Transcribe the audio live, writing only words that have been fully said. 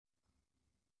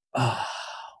Ah,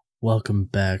 welcome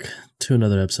back to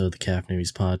another episode of the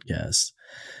Caffeinaries podcast.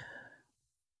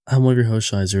 I'm one of your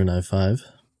hosts, Shy095.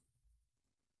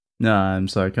 Nah, I'm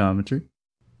Psychometry.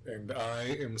 And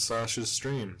I am Sasha's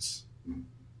Streams.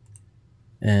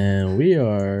 And we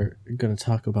are going to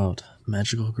talk about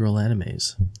magical girl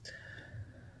animes.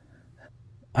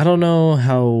 I don't know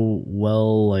how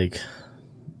well,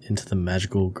 into the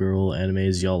magical girl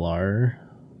animes y'all are.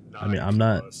 I'm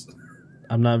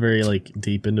not very,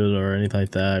 deep into it or anything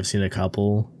like that. I've seen a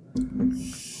couple.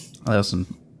 Listen,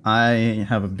 I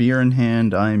have a beer in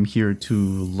hand. I'm here to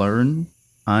learn.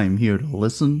 I'm here to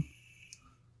listen.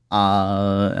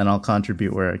 And I'll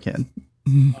contribute where I can.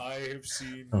 I have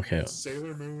seen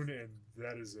Sailor Moon, and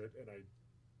that is it, and I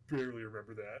barely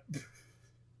remember that.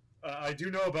 I do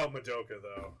know about Madoka,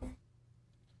 though.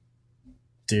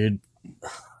 Dude.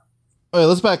 Wait,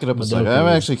 let's back it up a second. I'm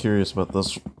Madoka. actually curious about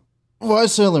this. Why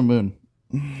Sailor Moon?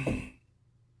 Technically,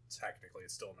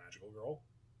 it's still a magical girl.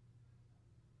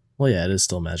 Well, yeah, it is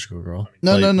still magical girl.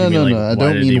 No. You mean, I why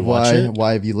don't did you mean watch why. it?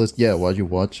 Why have you listened? Yeah, why'd you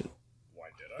watch it? Why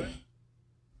did I?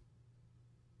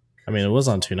 I mean, it was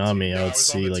on Toonami. I would it was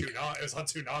see, on it was on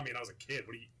Toonami, and I was a kid.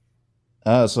 What do you...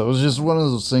 So it was just one of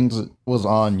those things that was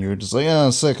on. You were just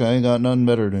like, sick. I ain't got nothing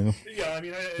better to do. Yeah, I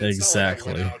mean, it's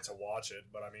Exactly. not like I went out to watch it,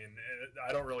 but I mean,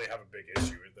 I don't really have a big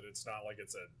issue with it. It's not like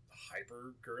it's a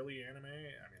hyper girly anime.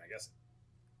 I mean, I guess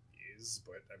it is,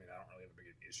 but I mean, I don't really have a big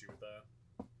issue with that.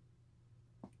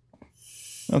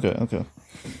 Okay.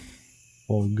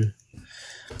 Vogue.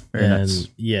 Very And nice.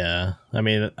 yeah, I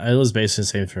mean, it was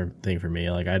basically the same thing for me.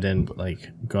 I didn't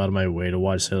go out of my way to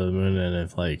watch Sailor Moon, and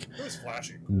if It was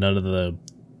flashy. none of the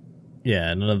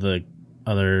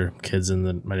other kids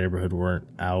in my neighborhood weren't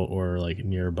out or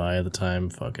nearby at the time,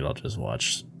 fuck it, I'll just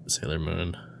watch Sailor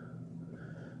Moon.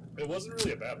 It wasn't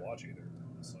really a bad watch either.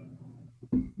 So.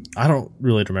 I don't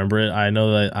really remember it. I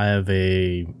know that I have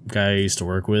a guy I used to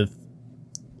work with,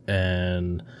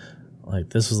 and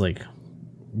this was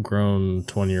grown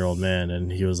 20-year-old man, and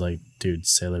he was like, dude,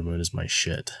 Sailor Moon is my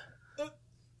shit.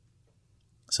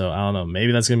 So I don't know,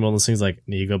 maybe that's gonna be one of those things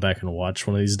need to go back and watch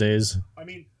one of these days. I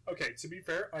mean, okay, to be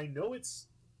fair, I know it's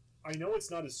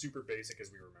not as super basic as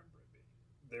we remember it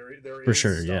being. There For is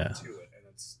sure, stuff yeah. to it, and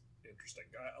it's interesting.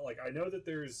 I know that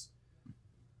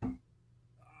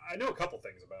I know a couple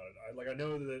things about it. I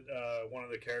know that one of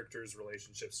the characters'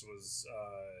 relationships was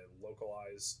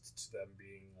localized to them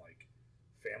being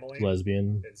family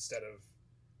Lesbian. instead of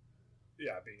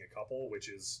being a couple, which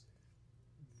is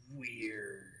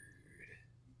weird.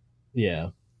 Yeah.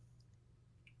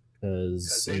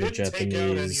 Because They in the didn't take out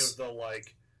any Japanese... of the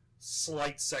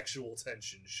slight sexual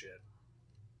tension shit.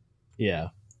 Yeah.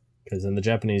 Because in the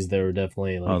Japanese, they were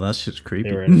definitely Oh, that shit's creepy.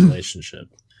 they were in a relationship.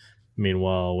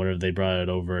 Meanwhile, whenever they brought it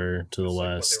over to the It's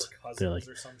West, what, they're they were like,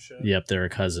 cousins or some shit. yep, they were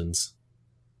cousins.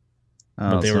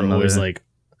 Oh, But they so were always another,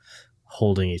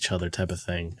 holding each other type of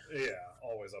thing. Yeah,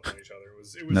 always up on each other. It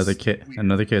was weird.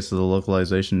 another case of the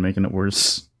localization making it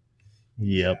worse.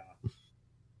 Yep.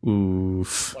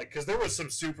 Oof. Because there was some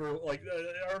super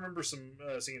I remember some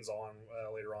scenes on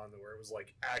later on where it was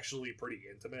actually pretty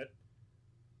intimate.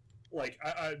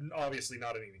 I obviously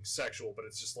not anything sexual, but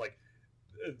it's just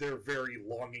they're very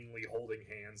longingly holding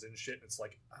hands and shit. And it's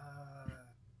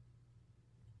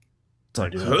I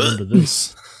do not remember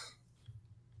this.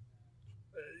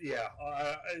 yeah.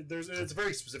 It's a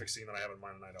very specific scene that I have in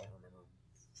mind, and I don't remember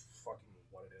fucking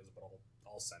what it is, but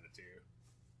I'll send it to you.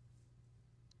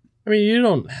 I mean, you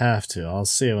don't have to. I'll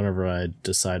see it whenever I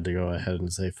decide to go ahead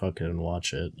and say fuck it and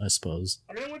watch it, I suppose.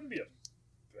 I mean, it wouldn't be a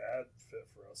bad fit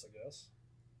for us, I guess.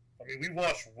 I mean, we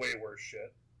watched way worse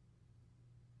shit.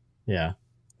 Yeah.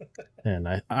 And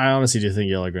I honestly do think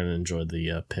y'all are going to enjoy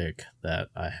the pick that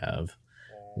I have,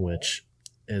 which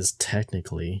is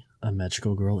technically a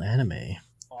magical girl anime.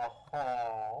 I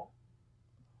hope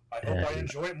I And-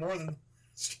 enjoy it more than.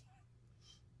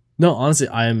 No, honestly,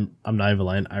 I'm not even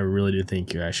lying. I really do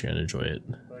think you're actually going to enjoy it.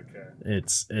 Okay.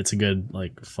 It's a good,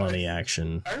 funny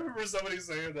action. I remember somebody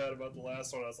saying that about the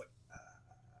last one. I was like,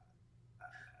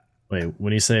 Wait,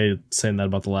 when you saying that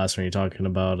about the last one, you're talking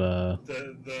about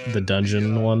the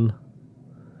dungeon one?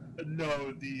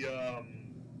 No, the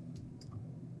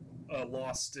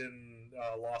Lost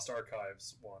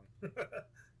Archives one.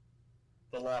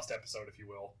 The Lost episode, if you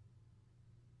will.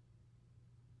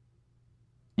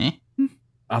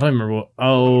 I don't remember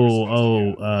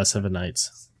what... Seven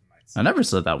Nights. I never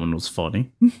said that one was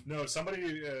funny. No, somebody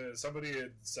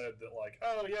had said that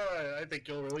oh yeah, I think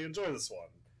you'll really enjoy this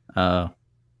one.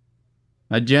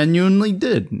 I genuinely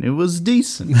did. It was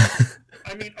decent.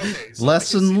 I mean, okay. So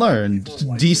Lesson learned.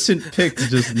 Decent pick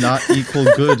does not equal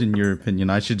good in your opinion.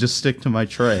 I should just stick to my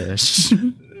trash.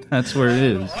 That's where it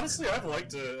is. Honestly, I've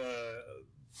liked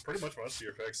pretty much most of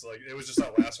your picks. Like, it was just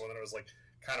that last one that was like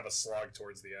kind of a slog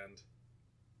towards the end.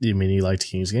 You mean you liked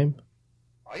King's Game?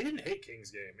 I didn't hate King's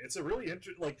Game. It's a really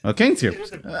interesting, like. King's Game.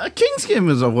 King's Game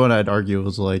is what I'd argue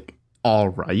was like all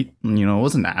right. You know, it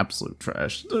wasn't absolute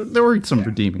trash. There were some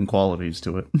redeeming qualities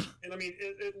to it. And I mean,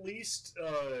 it at least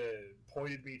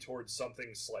pointed me towards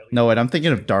something slightly. No, wait, I'm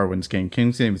thinking of Darwin's Game.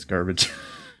 King's Game is garbage.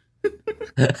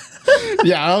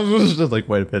 Yeah, I was just like,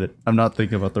 wait a minute. I'm not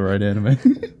thinking about the right anime.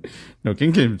 No,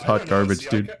 King's Game is hot garbage,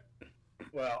 dude.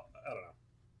 Well, I don't know.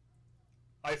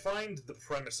 I find the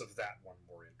premise of that one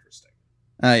more interesting.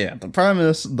 Yeah, the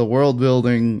premise, the world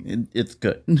building, it's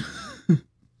good.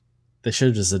 They should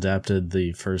have just adapted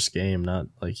the first game, not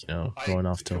like, you know, going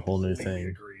off to a whole new completely thing.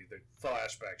 agree. The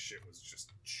flashback shit was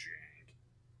just jank.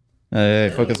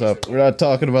 Hey, focus up. We're not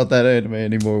talking about that anime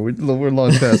anymore. We're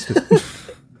long past it.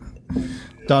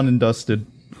 Done and dusted.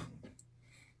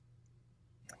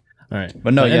 All right.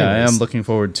 But no, yeah, I anyways, am looking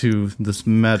forward to this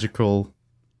magical,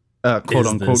 quote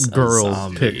unquote, this a girl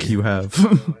zombie? pick you have.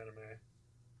 Anime.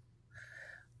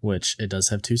 Which it does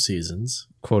have 2 seasons.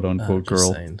 Quote unquote, Just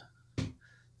girl. saying.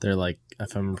 They're like,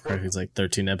 if I remember correctly, it's like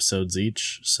 13 episodes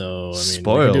each. So, I mean,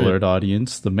 Spoiler we can do it alert,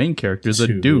 audience. The main character is a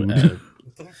to, dude. What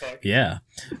the fuck? yeah.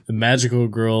 The magical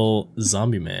girl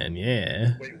zombie man.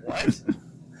 Yeah. Wait, what?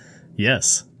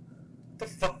 Yes. The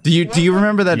fuck? Do you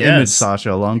remember that Yes. image,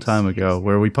 Sasha, a long time ago,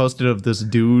 where we posted of this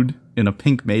dude in a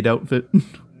pink maid outfit?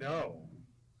 No.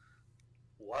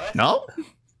 What? No?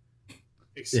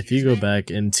 Excuse If you go me?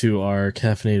 back into our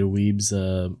Caffeinated Weebs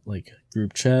like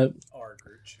group chat, Our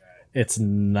group chat. it's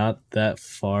not that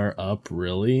far up,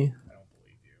 really. I don't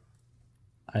believe you.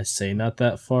 I say not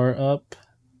that far up.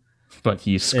 But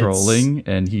he's scrolling,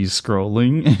 and he's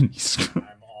scrolling, and he's scrolling.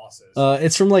 I'm awesome.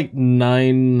 It's from like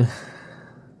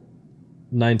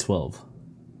 912.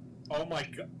 Oh my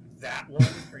god, that one?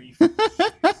 Are you?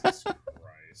 Jesus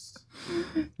Christ!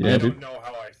 Yeah, I dude. don't know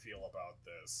how I feel about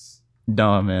this.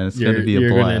 No, man, it's going to be a You're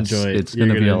blast. gonna enjoy it. It's You're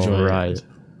going to be gonna enjoy all it. right.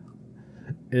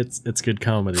 It's good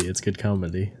comedy. It's good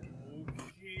comedy.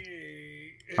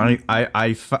 Okay.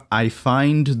 I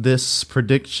find this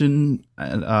prediction,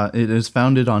 it is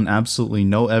founded on absolutely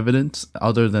no evidence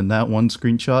other than that one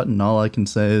screenshot, and all I can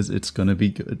say is it's going to be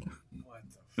good. What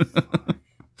the fuck?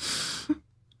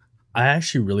 I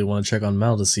actually really want to check on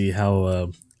Mal to see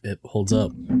how it holds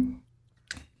up.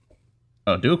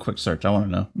 Oh, do a quick search. I want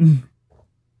to know.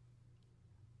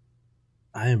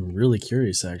 I am really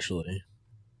curious, actually.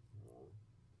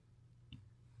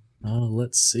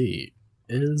 Let's see.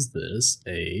 Is this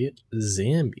a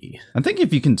Zambi? I think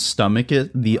if you can stomach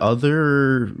it, the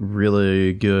other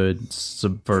really good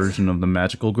subversion of the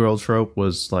magical girl trope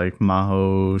was like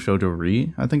Maho Shoujo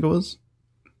Ri, I think it was.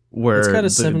 Where It's got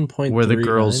a the- 7.39. where the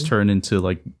girls turn into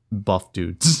like buff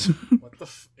dudes. What the?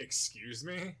 Excuse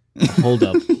me? Hold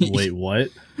up. Wait, what?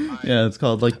 Yeah, it's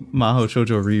called like Maho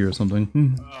Shoujo Ri or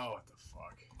something. Oh, what the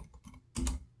fuck?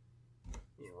 What's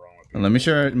wrong with And let me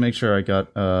make sure I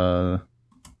got the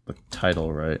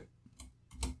title right.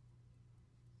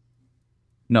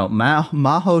 No,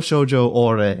 Maho Shoujo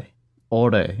Ore.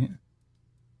 Ore.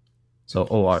 So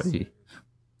O-R-E.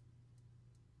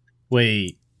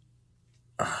 Wait.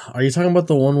 Are you talking about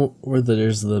the one where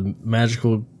there's the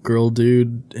magical girl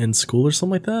dude in school or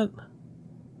something like that?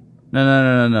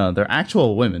 No. They're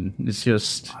actual women. It's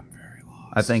just... I'm very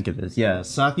lost. I think it is. Yeah,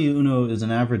 Saki Uno is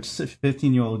an average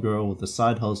 15-year-old girl with a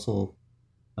side hustle.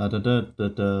 This is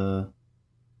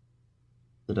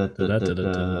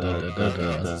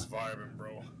vibing,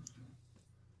 bro.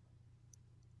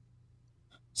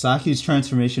 Saki's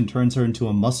transformation turns her into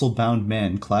a muscle-bound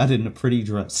man clad in a pretty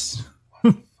dress.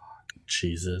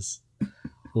 Jesus.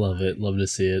 Love it. Love to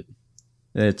see it.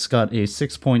 It's got a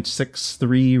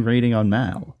 6.63 rating on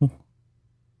Mal.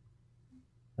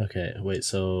 Okay, wait,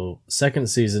 so second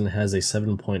season has a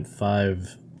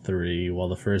 7.53, while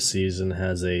the first season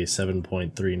has a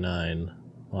 7.39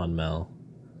 on Mal.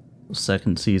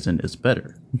 Second season is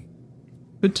better.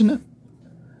 Good to know.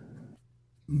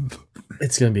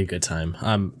 It's gonna be a good time.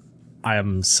 I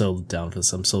am so down for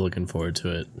this. I'm so looking forward to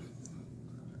it.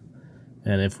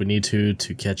 And if we need to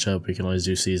catch up, we can always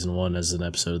do season 1 as an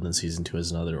episode, and then season 2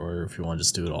 as another, or if you want to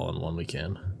just do it all in one, we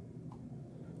can.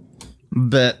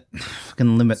 Bet.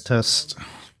 Fucking limit test.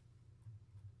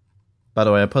 By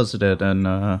the way, I posted it in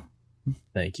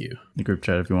Thank you. the group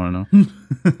chat if you want to know.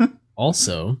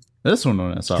 Also, This one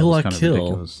when I saw it Kill was la kind of Kill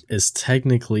ridiculous. is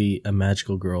technically a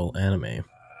magical girl anime.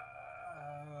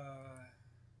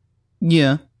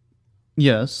 Yeah.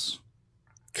 Yes.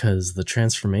 Because the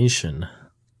transformation,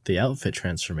 the outfit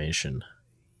transformation,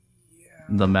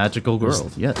 The magical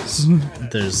girl. Yes.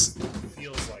 there's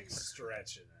Feels like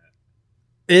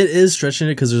It is stretching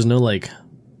it because there's no like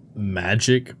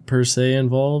magic per se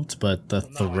involved, but the Well,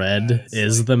 not only thread that, it's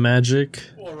is like- the magic.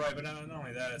 Well, right, but not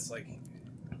only that, it's like,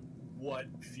 what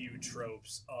few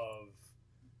tropes of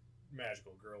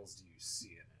magical girls do you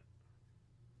see in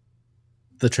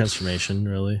it? The transformation,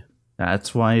 really.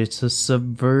 That's why it's a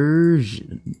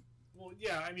subversion. Well,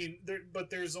 yeah, I mean,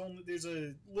 there's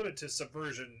a limit to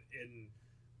subversion in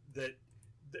that.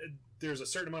 There's a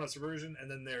certain amount of subversion, and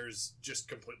then there's just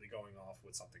completely going off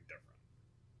with something different.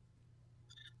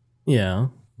 Yeah.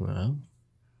 Well,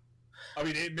 I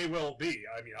mean, it may well be.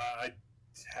 I mean, I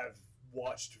have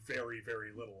watched very,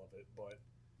 very little of it, but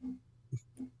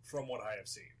from what I have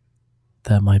seen.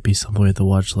 that might be something we have to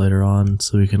watch later on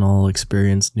so we can all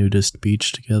experience Nudist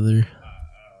Beach together.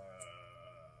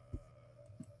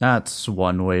 That's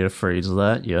one way to phrase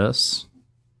that, yes.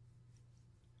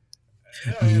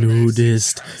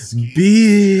 Nudist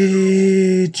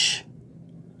Beach!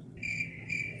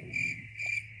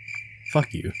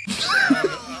 Fuck you.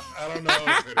 I don't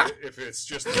know if it's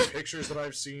just the pictures that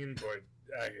I've seen, but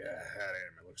that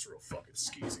anime looks real fucking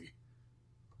skeezy.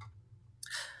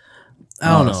 I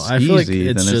don't know. I feel like Easy,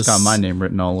 it's then just... it's got my name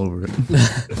written all over it.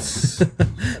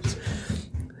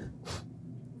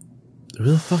 Who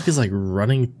the fuck is like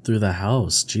running through the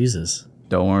house? Jesus.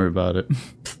 Don't worry about it.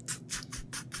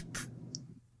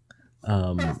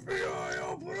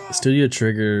 Studio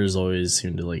Triggers always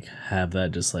seem to like have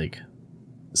that just like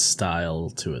style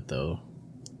to it though.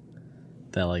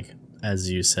 That like, as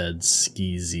you said,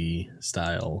 skeezy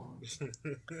style.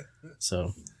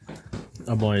 So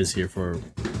I'm always here for...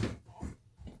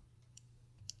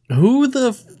 Who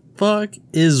the fuck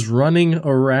is running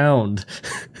around?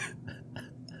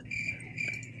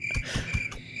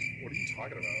 What are you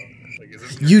talking about? Like, is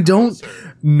this You your don't... house,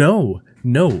 or- No.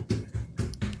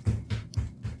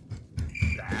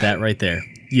 That right there.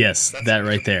 Yes, that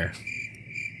right there.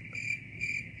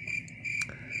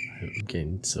 I'm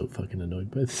getting so fucking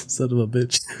annoyed by this son of a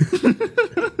bitch.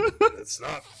 It's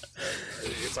not.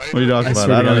 It's What are you talking I about?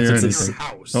 swear I to don't God, hear if it's anything. your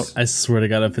house. Oh. I swear to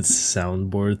God, if it's a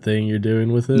soundboard thing you're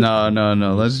doing with it. No.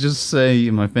 Let's just say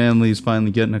my family's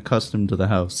finally getting accustomed to the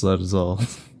house. That is all.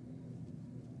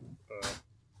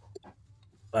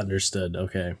 Understood.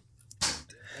 Okay.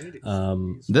 I need to keep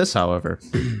these. This, however,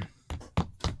 There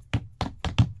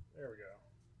we go.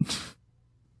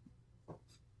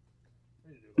 I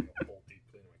need to do like a full deep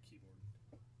clean of my keyboard.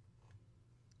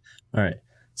 All right.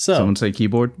 So someone say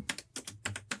keyboard.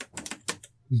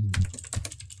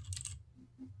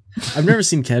 I've never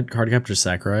seen Cardcaptor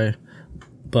Sakurai,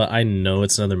 but I know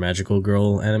it's another magical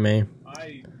girl anime.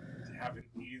 I haven't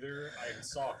either. I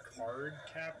saw Card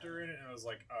Captor in it, and I was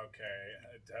like,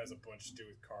 okay, it has a bunch to do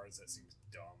with cards. That seems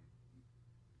dumb.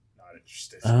 Not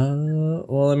interested.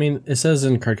 Well, I mean, it says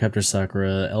in Cardcaptor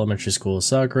Sakura, elementary school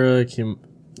Sakura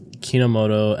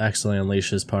Kinomoto accidentally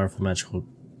unleashes powerful magical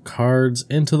cards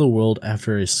into the world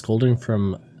after a scolding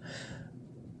from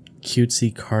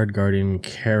cutesy card guardian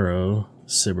Karo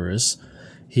Sybaris.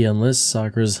 He enlists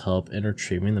Sakura's help in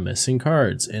retrieving the missing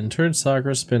cards. In turn,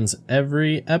 Sakura spends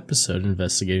every episode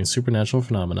investigating supernatural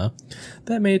phenomena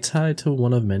that may tie to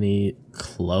one of many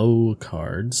Clo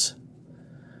cards,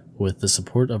 with the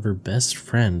support of her best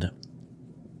friend,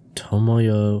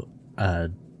 Tomoyo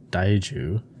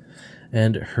Daiju,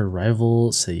 and her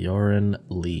rival, Seyorin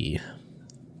Lee.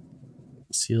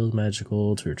 Sealed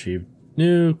magical to retrieve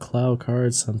new Clow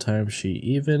cards. Sometimes she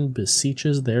even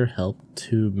beseeches their help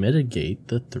to mitigate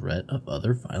the threat of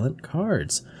other violent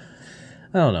cards.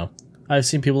 I don't know. I've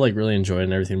seen people like really enjoy it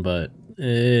and everything, but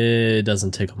it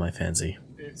doesn't tickle my fancy.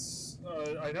 It's.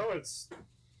 I know it's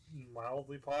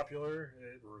mildly popular.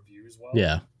 It reviews well.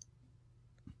 Yeah.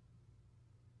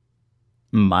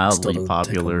 Mildly Still doesn't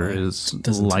popular tickle my- is doesn't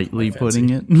tickle lightly my putting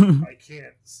it. I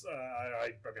can't. I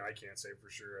mean, I can't say for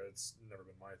sure. It's never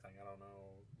been my thing. I don't know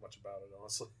much about it,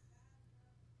 honestly.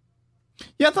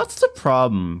 Yeah, that's the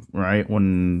problem, right?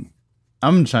 When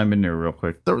I'm gonna chime in here real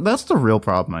quick. That's the real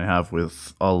problem I have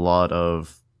with a lot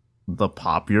of the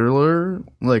popular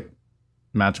like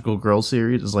magical girl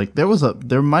series. Is like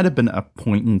there might have been a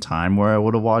point in time where I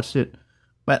would have watched it,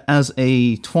 but as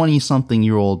a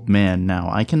 20-something-year-old man now,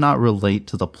 I cannot relate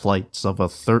to the plights of a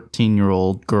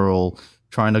 13-year-old girl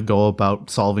trying to go about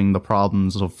solving the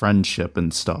problems of friendship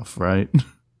and stuff, right?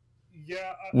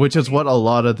 Yeah. Which is what a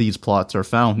lot of these plots are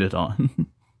founded on.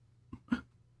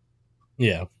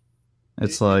 Yeah.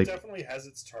 It's it like, definitely has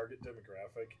its target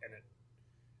demographic, and it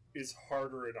is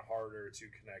harder and harder to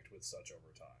connect with such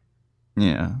over time.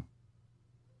 yeah.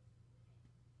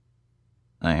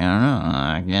 I don't know.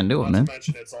 I can't do it, Not man. to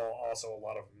mention, it's also a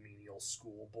lot of menial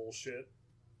school bullshit,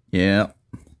 Yeah.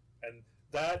 and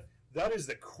that that is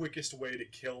the quickest way to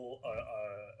kill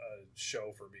a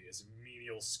show for me is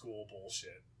menial school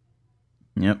bullshit.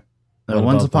 Yep. What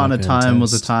Once about upon a Baka time and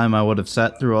was a Test? time I would have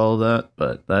sat through all that,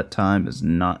 but that time is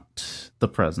not the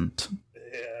present.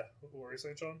 Yeah, what were you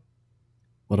saying, John?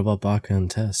 What about Baka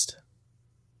and Test?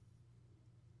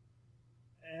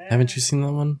 Haven't you seen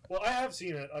that one? Well, I have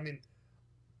seen it. I mean,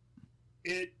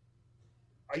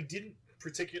 I didn't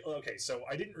particularly. Okay, so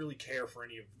I didn't really care for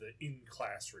any of the in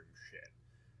classroom shit.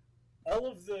 All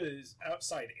of the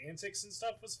outside antics and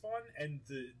stuff was fun, and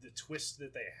the twist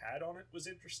that they had on it was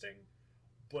interesting.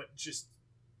 But just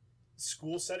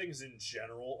school settings in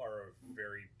general are a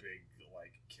very big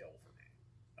kill for me,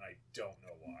 and I don't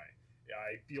know why.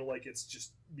 I feel like it's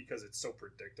just because it's so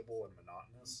predictable and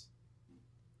monotonous.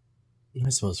 I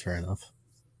suppose fair enough.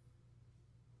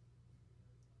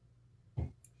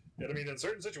 And I mean, in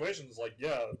certain situations,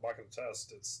 mock the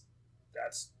test,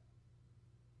 that's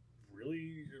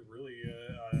really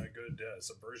a good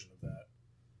subversion of that.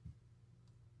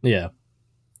 Yeah.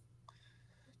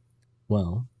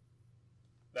 Well,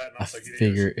 That and I also Hideyoshi.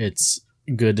 figure it's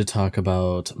good to talk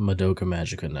about Madoka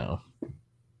Magica now.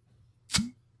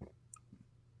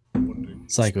 What did you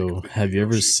Psycho, speak of have you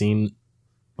ever Hideyoshi? seen...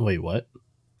 Wait, what?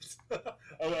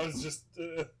 I was just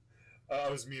I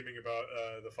was memeing about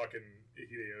the fucking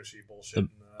Hideyoshi bullshit.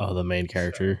 The main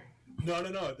character. No,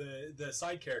 the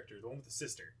side character, the one with the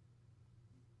sister.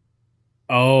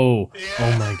 Oh, Yeah.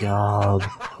 oh my god.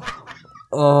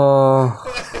 Oh,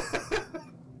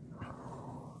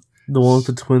 the one with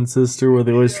the twin sister where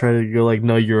they always try to go like,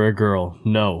 no, you're a girl.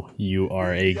 No, you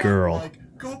are a Yeah, girl. like,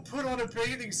 go put on a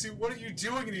bathing suit. What are you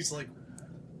doing? And he's like,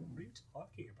 what are you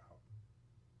talking about?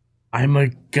 I'm a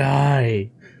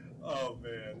guy. Oh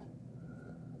man,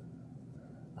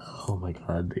 Oh my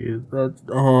god, dude. That's it's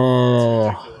oh.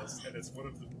 ridiculous, and it's one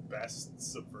of the best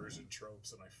subversion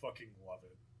tropes, and I fucking love it.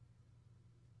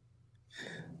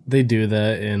 They do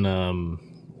that in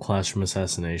Classroom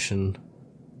Assassination.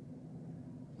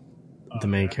 The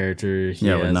main character, he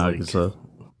Yeah, with has, like- Nagisa.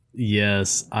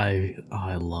 yes, I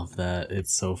love that.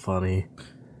 It's so funny.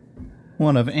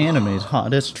 One of anime's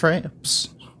hottest traps.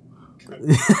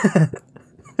 If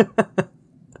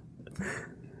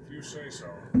you say so.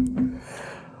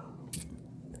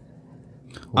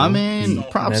 I mean,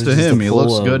 props to manages him. to He pull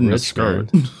looks a good in a rich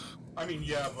skirt. man. I mean,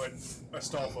 yeah, but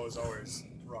Astolfo is always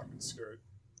rocking skirt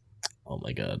Oh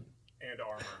my god. and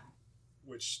armor,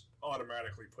 which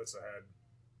automatically puts ahead.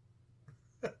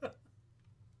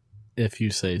 If you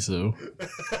say so.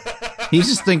 You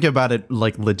just think about it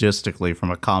like logistically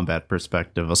from a combat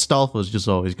perspective. Astolfo's just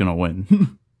always gonna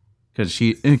win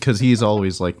because he's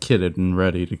always like kitted and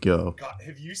ready to go. God,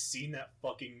 have you seen that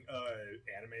fucking or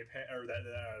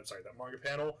that manga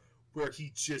panel where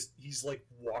he's like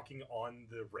walking on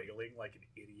the railing like an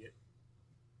idiot?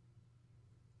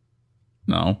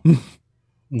 No,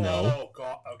 No. Oh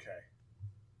god. Okay.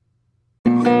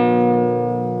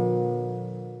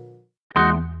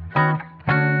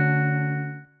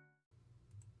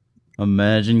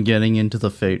 imagine getting into the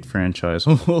Fate franchise.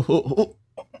 What?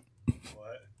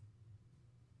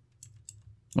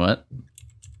 What?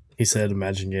 He said,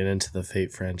 imagine getting into the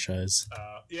Fate franchise.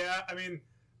 Yeah. I mean,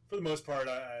 for the most part,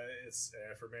 it's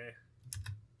for me.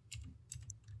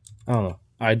 I don't know.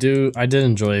 I did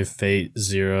enjoy Fate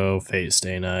Zero, Fate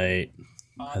Stay Night,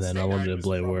 and then Stay I wanted Night to was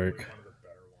play probably work. one of the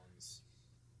better ones.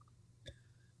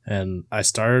 And I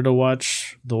started to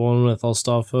watch the one with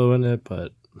Astolfo in it,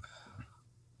 but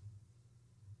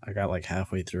I got like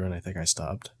halfway through and I think I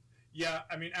stopped. Yeah,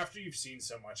 I mean, after you've seen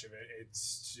so much of it,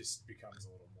 it's just becomes a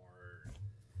little more.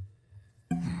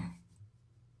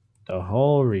 The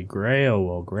Holy Grail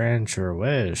will grant your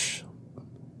wish.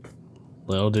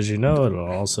 Little did you know it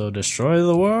will also destroy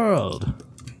the world.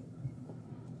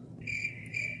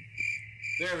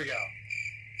 There we go.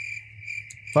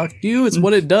 Fuck you, it's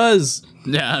what it does.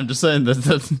 Yeah, I'm just saying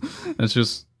that's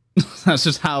just that's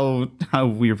just how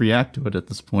we react to it at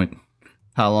this point.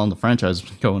 How long the franchise has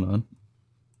been going on.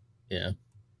 Yeah.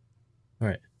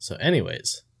 Alright, so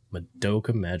anyways,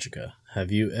 Madoka Magica.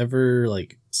 Have you ever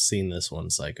seen this one,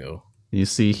 Psycho? You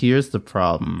see, here's the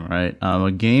problem, right? I'm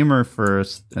a gamer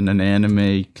first and an anime There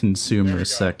we consumer go.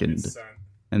 second. It's sent.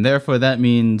 And therefore that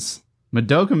means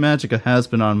Madoka Magica has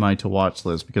been on my to watch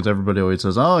list because everybody always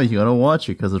says, oh, you gotta watch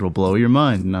it because it'll blow your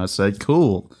mind. And I said,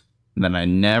 cool. And then I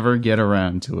never get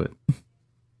around to it.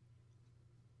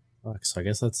 Fuck, so I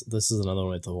guess this is another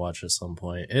one to watch at some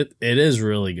point. It is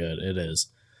really good. It is.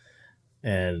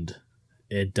 And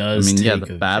it I does mean, yeah, take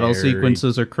the a battle very-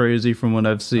 sequences are crazy from what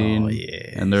I've seen. Oh,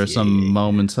 yeah, And there are some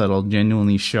moments that'll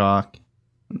genuinely shock.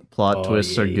 The plot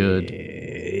twists are good.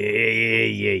 Yeah,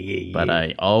 yeah. but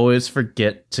I always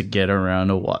forget to get around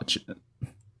to watch it.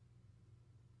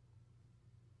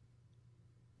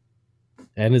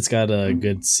 And it's got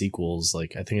good sequels.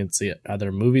 Like I think it's either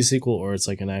a movie sequel or it's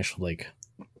like an actual like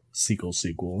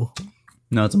sequel.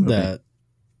 No, it's a movie. That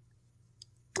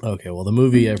okay. Well, the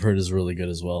movie I've heard is really good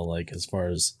as well. Like as far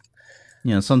as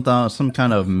Some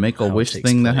kind of make a How it wish takes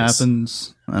thing that place.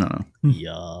 happens. I don't know.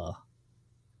 yeah.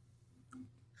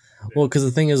 Well, because the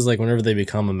thing is, like, whenever they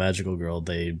become a magical girl,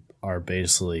 they are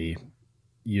basically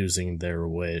using their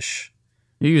wish.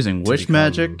 You're using To wish become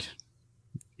magic.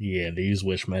 Yeah, they use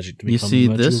wish magic to become. You see, a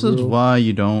magical this is girl. why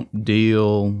you don't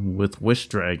deal with wish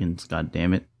dragons. God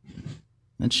damn it,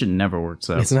 that shit never works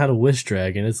out. It's not a wish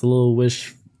dragon. It's a little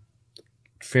wish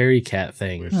fairy cat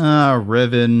thing. Ah,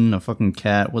 Riven, a fucking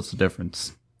cat. What's the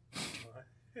difference?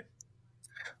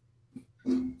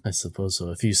 I suppose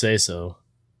so, if you say so.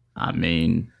 I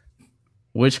mean,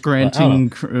 wish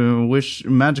granting,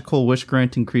 magical wish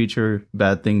granting creature.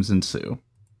 Bad things ensue.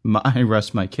 I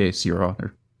rest my case, Your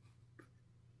Honor.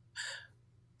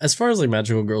 As far as like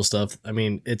magical girl stuff, I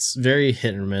mean, it's very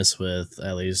hit or miss with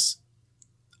at least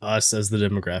us as the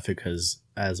demographic, because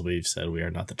as we've said, we are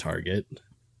not the target.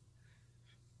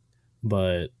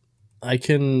 But I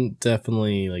can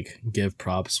definitely like give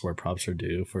props where props are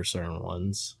due for certain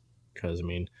ones, because I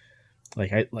mean, like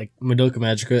Madoka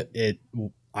Magica,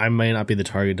 I may not be the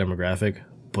target demographic,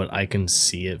 but I can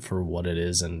see it for what it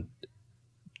is and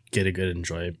get a good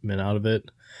enjoyment out of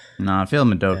it. Nah, I feel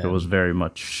Madoka And- was very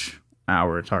much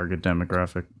our target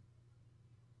demographic.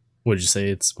 Would you say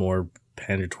it's more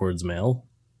pandered towards male?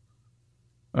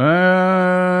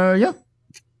 Yeah.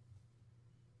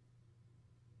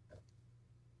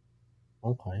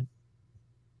 Okay.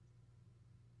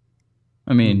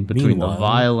 I mean, between the Meanwhile-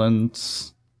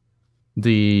 violence,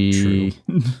 the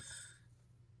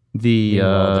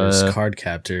Meanwhile, there's Card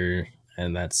Captor,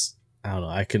 and that's, I don't know.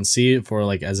 I can see it for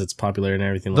like as it's popular and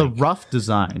everything. the Like, rough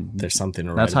design. there's something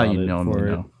to That's write how about you it normally for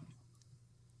it. know.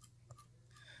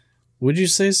 Would you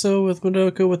say so with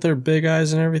Madoka with their big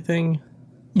eyes and everything?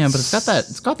 Yeah, but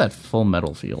it's got that full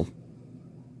metal feel.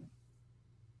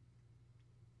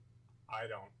 I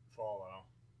don't follow.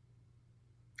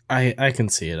 I can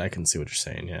see it. I can see what you're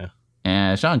saying. Yeah.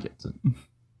 And Sean gets it.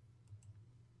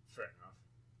 Fair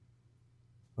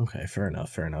enough. Okay. Fair enough.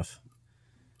 Fair enough.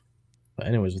 But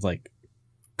anyways, with like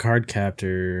Card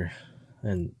Captor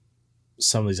and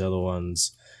some of these other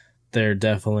ones, they're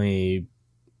definitely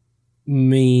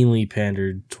mainly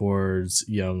pandered towards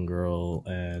young girl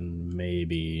and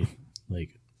maybe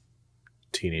like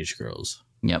teenage girls.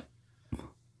 Yep.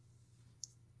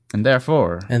 And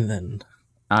therefore, And then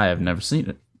I have never seen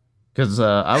it. Because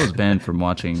I was banned from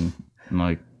watching,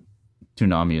 like,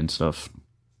 Toonami and stuff.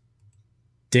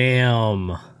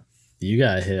 damn, you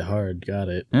got hit hard. Got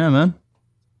it. Yeah, man.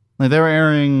 Like, they were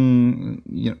airing,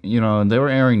 they were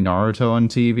airing Naruto on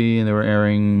TV, and they were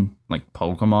airing, like,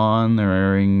 Pokemon, they were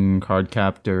airing Card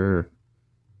Captor,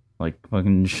 like,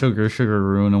 fucking Sugar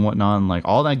Rune and whatnot, and, like,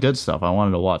 all that good stuff I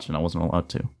wanted to watch, and I wasn't allowed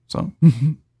to, so.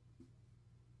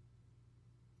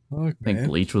 I think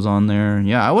Bleach was on there.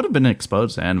 Yeah, I would have been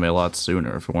exposed to anime a lot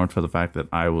sooner if it weren't for the fact that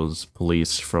I was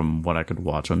policed from what I could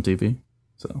watch on TV,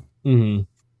 so. Mm-hmm.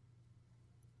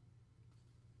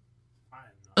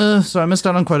 So I missed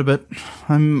out on quite a bit.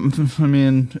 I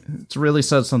mean, it's really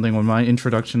said something when my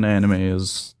introduction to anime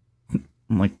is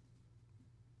like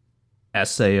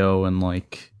SAO and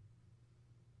like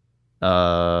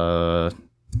It's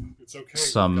okay.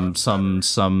 some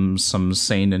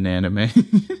seinen anime.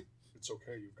 It's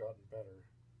okay. You've gotten better.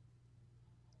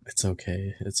 It's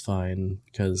okay. It's fine.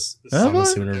 Because This is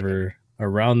honestly, forgiven. whenever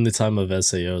around the time of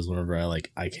SAO is whenever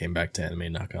I came back to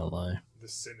anime. Not gonna lie. The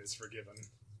sin is forgiven.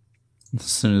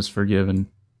 Sin is forgiven.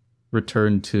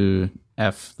 Return to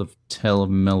F the Tale of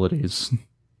Melodies.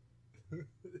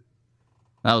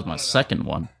 That was my second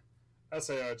one.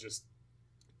 SAO just.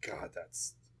 God,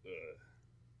 that's.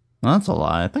 Well, that's a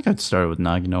lie. I think I'd started with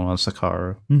Nagino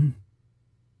Asakara. You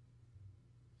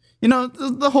know,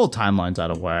 the whole timeline's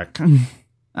out of whack.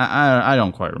 I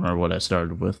don't quite remember what I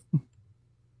started with. I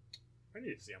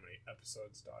need to see how many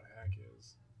episodes Dot Hack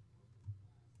is.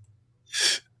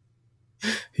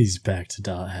 He's back to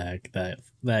dot hack that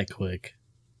quick.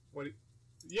 What?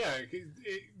 Yeah,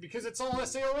 because it's all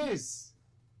SAO is.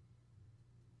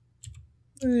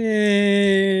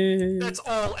 That's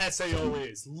all SAO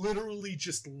is. Literally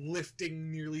just lifting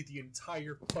nearly the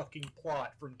entire fucking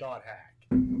plot from Dot Hack.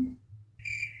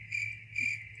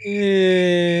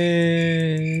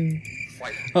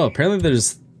 Fight. Oh, apparently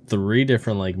there's 3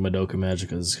 different like Madoka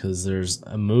Magicas, because there's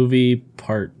a movie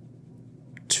part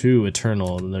 2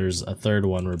 Eternal and there's a third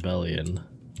one Rebellion.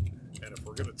 And if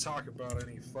gonna talk about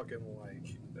any fucking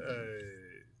like,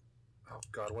 oh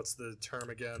god, what's the term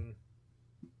again?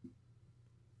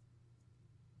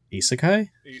 Isekai?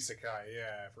 Isekai.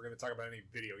 Yeah, if we're gonna talk about any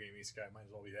video game isekai, might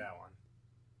as well be that one.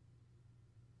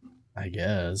 I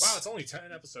guess. Wow, it's only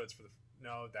 10 episodes for the.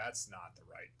 No, that's not the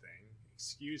right thing.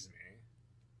 Excuse me.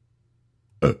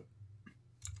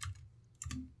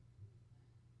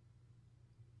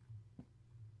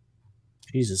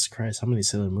 Jesus Christ, how many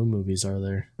Sailor Moon movies are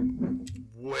there?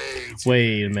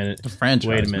 Wait a minute. The franchise,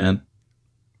 Wait a minute. man.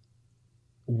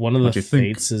 One of What'd the you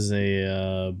think? fates is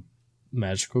a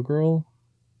magical girl?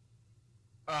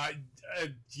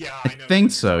 Yeah, I know think what you're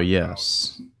so, talking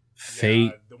yes. about. Fate,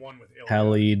 Yeah, the one with Ilya.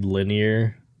 Halide,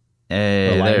 Linear, Hey,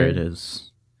 The there Liner? it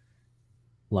is.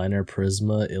 Liner,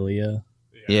 Prisma, Ilia.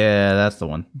 Yeah, that's the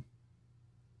one.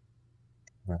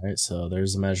 Alright, so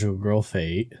there's the magical girl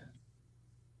Fate.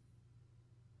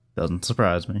 Doesn't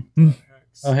surprise me.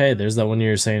 Oh, hey, there's that one you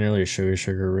were saying earlier, Sugar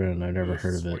Sugar Run. I've never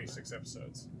heard of it. 26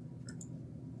 episodes.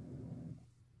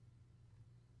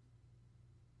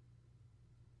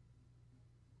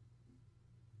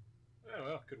 Oh,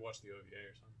 well, could watch the OVA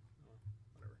or something. Oh,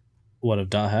 whatever. What, of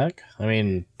Dot Hack? I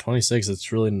mean, 26,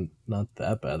 it's really not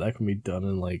that bad. That can be done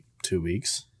in like 2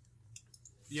 weeks.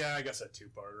 Yeah, I guess a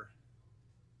two-parter.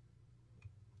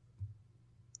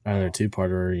 Either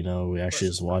two-parter, you know, we actually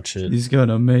just watch it. He's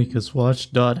gonna make us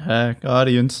watch Dot Hack.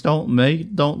 Audience, don't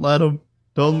let him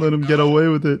get away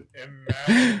with it.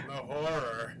 Imagine the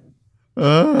horror.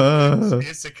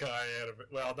 It's isekai out of it.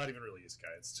 Well, not even really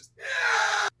isekai. It's just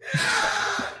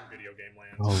video game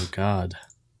land. Oh, God.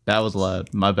 That was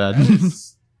loud. My bad.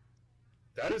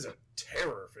 That is a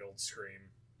terror-filled scream.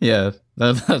 Yeah,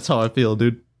 that's how I feel,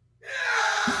 dude.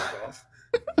 Fuck off.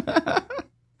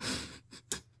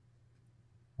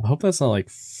 I hope that's not like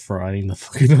frying the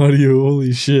fucking audio.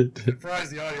 Holy shit. If it fries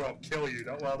the audio, I'll kill you.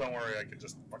 Don't worry. I can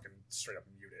just fucking straight up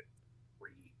mute it.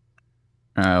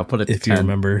 Alright, I'll put it to If you 10.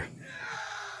 remember.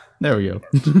 There we go.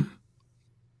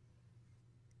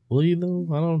 Will you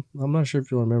though? I'm not sure if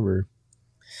you'll remember.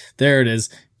 There it is.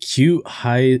 Cute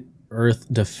High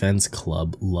Earth Defense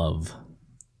Club Love.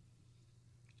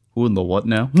 Who in the what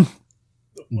now?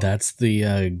 That's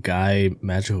the guy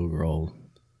magical girl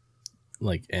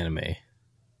like anime.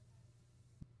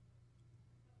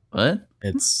 What?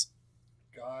 It's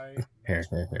Guy. here.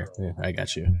 I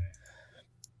got you.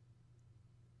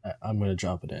 I'm gonna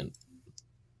drop it in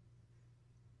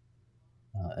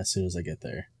as soon as I get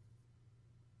there.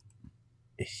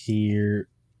 Here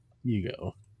you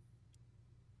go.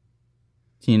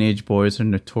 Teenage boys are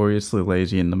notoriously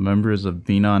lazy, and the members of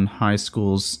Venon High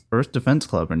School's Earth Defense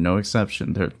Club are no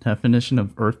exception. Their definition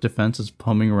of Earth defense is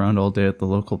pumming around all day at the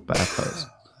local bathhouse.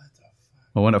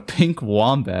 But when a pink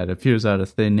wombat appears out of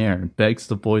thin air and begs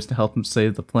the boys to help him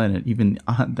save the planet, even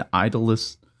the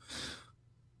idlest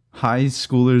high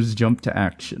schoolers jump to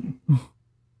action.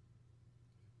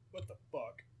 What the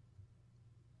fuck?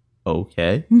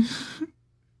 Okay. Is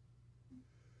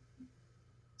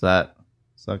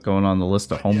that going on the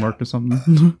list of homework or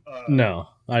something? No,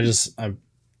 I just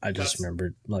That's-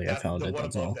 remembered, like, I found the it. one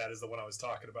That's above all. that is the one I was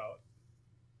talking about.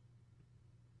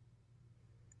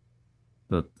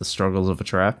 The struggles of a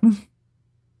trap?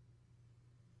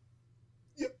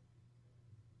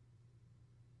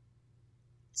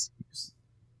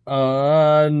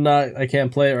 Not. I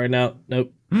can't play it right now.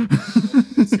 Nope.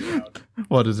 It's too loud.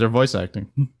 What is their voice acting?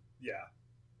 Yeah.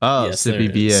 Oh, Yes, there Sippy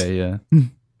it is. BA, yeah.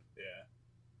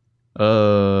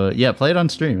 Yeah. Yeah, play it on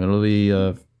stream. It'll be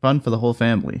fun for the whole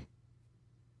family.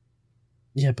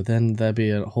 Yeah, but then that'd be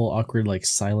a whole awkward like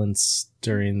silence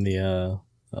during the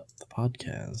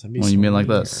podcast. That'd be What do you mean like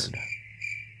this? weird.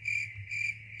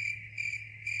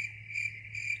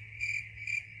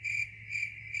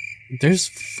 There's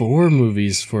 4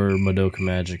 movies for Madoka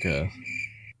Magica.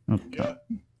 Oh, Yeah. God.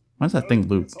 Why does that thing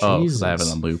loop? Oh, because I have it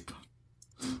Jesus. on loop.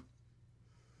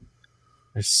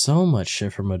 There's so much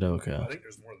shit for I Madoka. think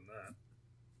there's more than that.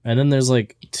 And then there's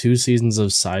like 2 seasons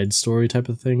of side story type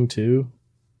of thing too.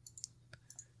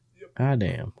 Yep. God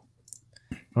damn.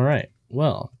 Alright,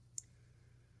 well.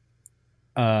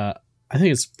 I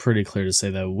think it's pretty clear to say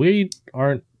that we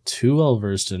aren't too well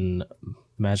versed in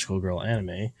magical girl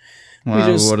anime. Wow, we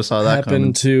we just would have saw that happen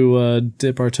coming. to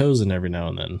dip our toes in every now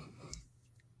and then.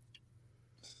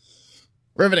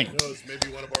 Riveting. Who knows?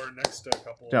 Maybe one of our next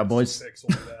couple Good job, boys. picks will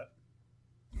do that.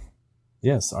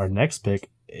 Yes, our next pick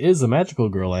is a magical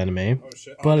girl anime, Oh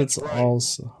shit! Oh, but that's it's right.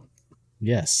 also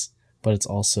but it's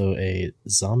also a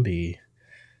zombie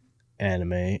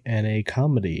anime and a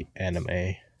comedy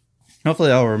anime.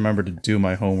 Hopefully, I'll remember to do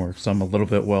my homework, so I'm a little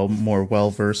bit more well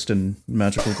versed in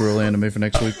magical girl anime for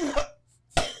next week.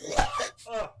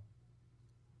 Ah,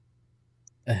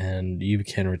 and you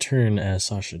can return as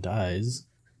Sasha dies.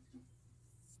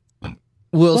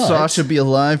 Will But- Sasha be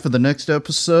alive for the next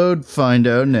episode? Find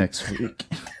out next week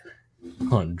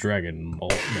On Dragon Ball.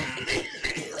 No.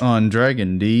 on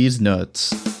Dragon D's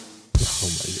Nuts. Oh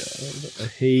my god. I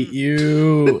hate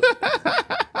you.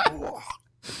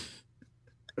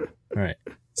 Alright.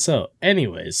 So,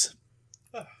 anyways.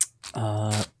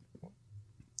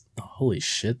 Holy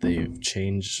shit, they've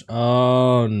changed.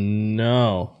 Oh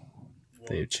no.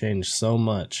 They've changed so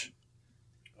much.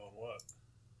 On what?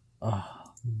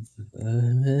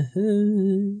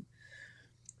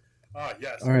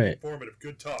 Yes. All right. Informative.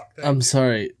 Good talk. Thank I'm you.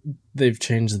 sorry. They've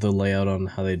changed the layout on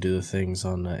how they do the things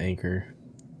on Anchor.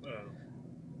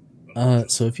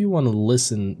 So if you want to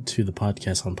listen to the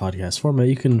podcast on podcast format,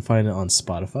 you can find it on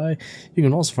Spotify. You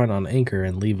can also find it on Anchor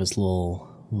and leave us little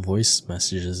voice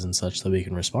messages and such that we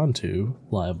can respond to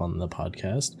live on the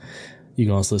podcast. You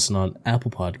can also listen on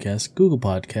Apple Podcasts, Google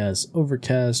Podcasts,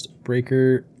 Overcast,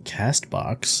 Breaker,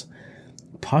 Castbox,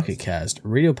 Pocket Cast,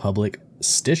 Radio Public,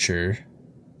 Stitcher.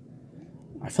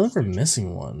 I feel like we're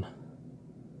missing one.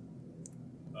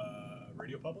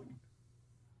 Radio Public?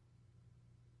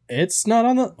 It's not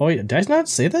on the... Oh, wait, did I not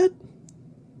say that?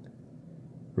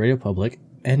 Radio Public.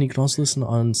 And you can also listen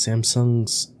on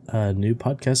Samsung's new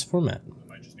podcast format. It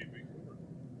might just be me.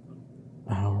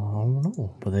 I don't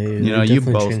know, but they... You know, they you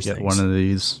definitely both changed get things. one of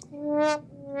these.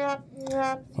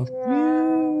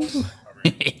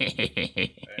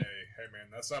 Hey, man,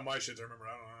 that's not my shit to remember.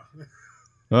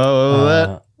 I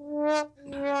don't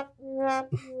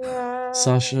know.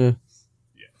 Sasha,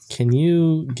 Yes. can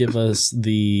you give us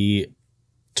the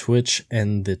Twitch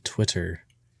and the Twitter?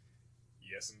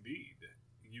 Yes, indeed.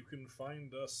 You can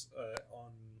find us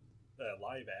on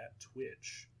live at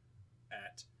Twitch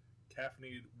at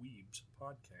Caffeinated Weebs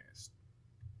Podcast.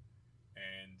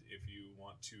 And if you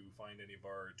want to find any of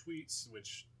our tweets,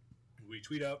 which we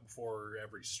tweet out before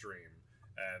every stream,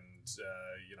 and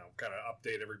kind of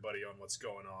update everybody on what's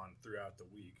going on throughout the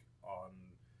week on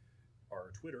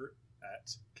our Twitter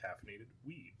at Caffeinated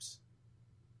Weebs.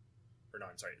 Or no,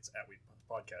 I'm sorry, it's at Weebs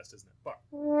Podcast, isn't it? Fuck.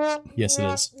 Yes, it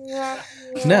is.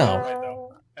 Right, Now,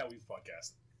 though. At Weebs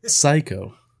Podcast.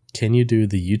 Psycho, can you do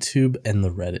the YouTube and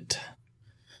the Reddit?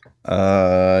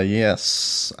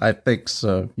 Yes, I think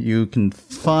so. You can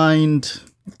find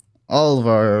all of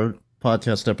our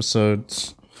podcast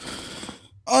episodes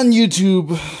on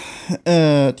YouTube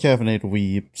at Caffeinated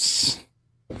Weeps,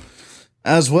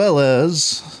 as well as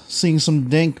seeing some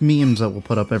dank memes that we'll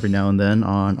put up every now and then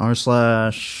on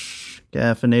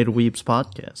r/Caffeinated Weeps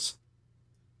podcast.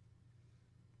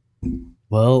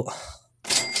 Well,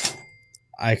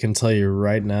 I can tell you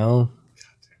right now,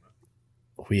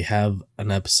 we have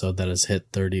an episode that has hit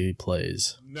 30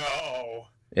 plays. No.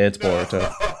 It's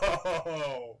Boruto.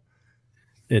 No.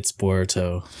 It's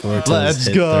Boruto. Boruto Let's has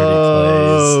hit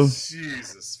go. 30 plays.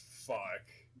 Jesus fuck.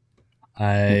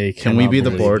 I Can we cannot be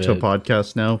the believe Boruto it.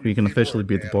 podcast now? We can officially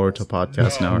be the Boruto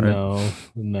podcast now, right? No,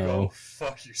 Go no.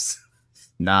 fuck yourself.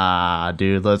 Nah,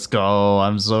 dude, let's go.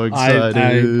 I'm so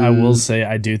excited. I will say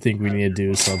I do think we need to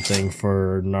do something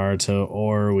for Naruto,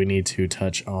 or we need to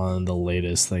touch on the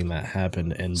latest thing that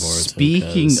happened in Boruto.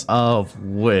 Speaking 'cause of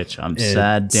which, I'm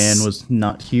sad Dan it's- was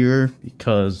not here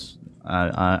because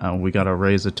we gotta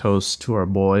raise a toast to our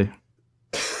boy,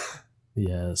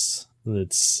 yes,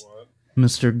 it's. What?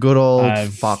 Mr. Good Old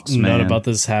I've Fox known Man. about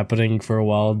this happening for a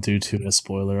while due to a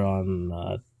spoiler on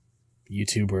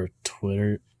YouTube or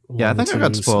Twitter. Yeah, I think I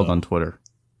got spoiled so- on Twitter.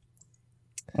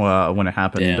 Well, when it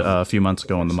happened Damn. a few months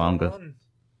ago in the What's going manga, on?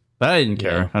 but I didn't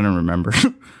care. Yeah. I don't remember.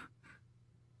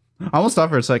 I almost thought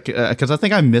for a sec because I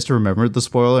think I misremembered the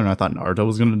spoiler and I thought Naruto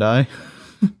was gonna die.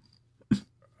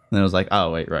 And I was like,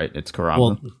 oh wait, right, it's Kurama.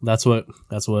 Well, that's what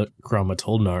Kurama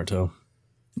told Naruto.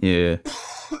 Yeah.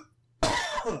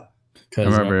 'Cause,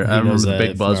 I remember he knows the that big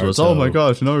if buzz was, oh my Naruto-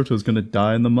 gosh, Naruto's gonna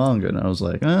die in the manga, and I was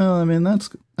like, oh, I mean, that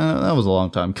was a long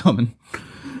time coming.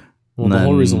 Well, And the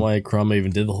whole then- reason why Kurama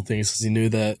even did the whole thing is because he knew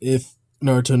that if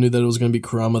Naruto knew that it was going to be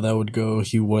Kurama that would go,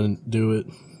 he wouldn't do it.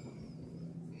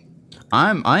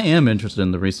 I am interested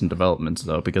in the recent developments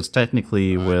though, because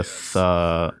technically with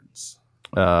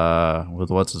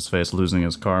what's his face losing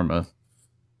his karma,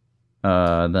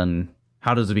 then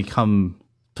how does it become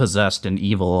possessed and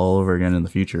evil all over again in the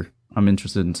future? I'm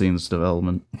interested in seeing this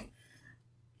development.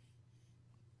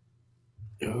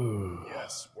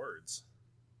 Yes, words.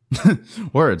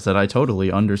 Words that I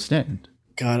totally understand.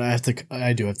 God,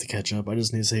 I do have to catch up. I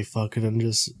just need to say fuck it and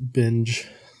just binge.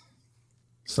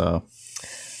 So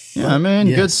Yeah, I mean,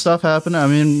 Yes. good stuff happened. I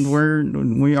mean,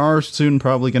 we are soon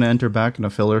probably going to enter back into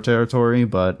filler territory,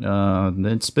 but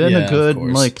it's been Yeah, a of good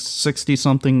course. like 60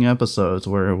 something episodes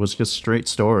where it was just straight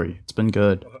story. It's been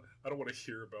good. I don't want to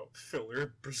hear about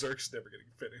filler. Berserk's never getting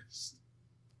finished.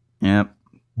 Yep,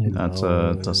 I that's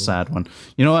know. it's a sad one.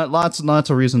 You know what? Lots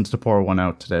of reasons to pour one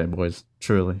out today, boys.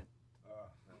 Truly, Man.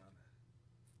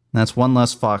 that's one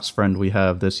less Fox friend we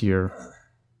have this year.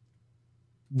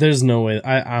 There's no way.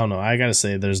 I don't know. I gotta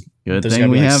say, there's Good there's thing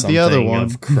gotta we be like have the other something one.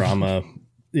 of Krama.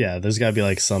 Yeah, there's gotta be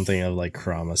like something of like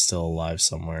Krama still alive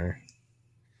somewhere.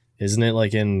 Isn't it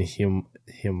like in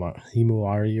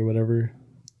Himawari or whatever?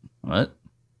 What?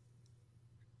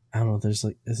 I don't know. There's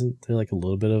like, isn't there like a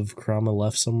little bit of Krama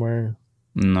left somewhere?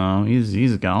 No,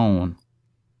 he's gone.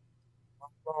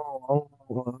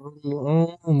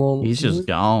 He's just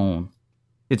gone.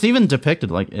 It's even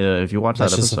depicted like if you watch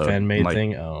That's that just episode. a fan made like,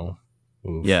 thing. Oh,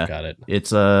 oof, Yeah. got it.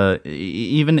 It's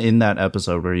even in that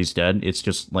episode where he's dead, it's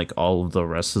just like all of the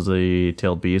rest of the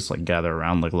tailed beasts like gather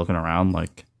around, like looking around,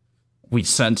 like we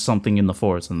sense something in the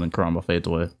forest, and then Karama fades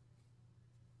away.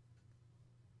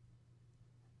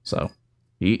 So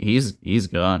he's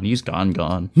gone. He's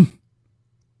gone.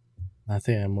 I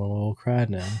think I'm a little cried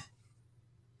now.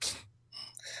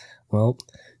 Well,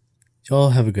 y'all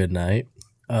have a good night.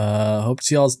 Hope to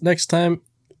see y'all next time.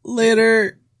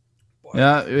 Later.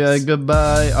 Yeah.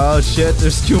 Goodbye. Oh shit,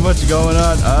 there's too much going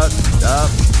on.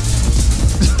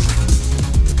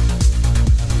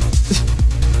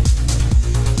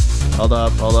 Hold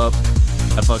up.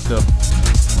 I fucked up.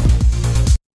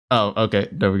 Oh, okay.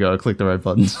 There we go. I clicked the right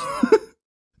buttons.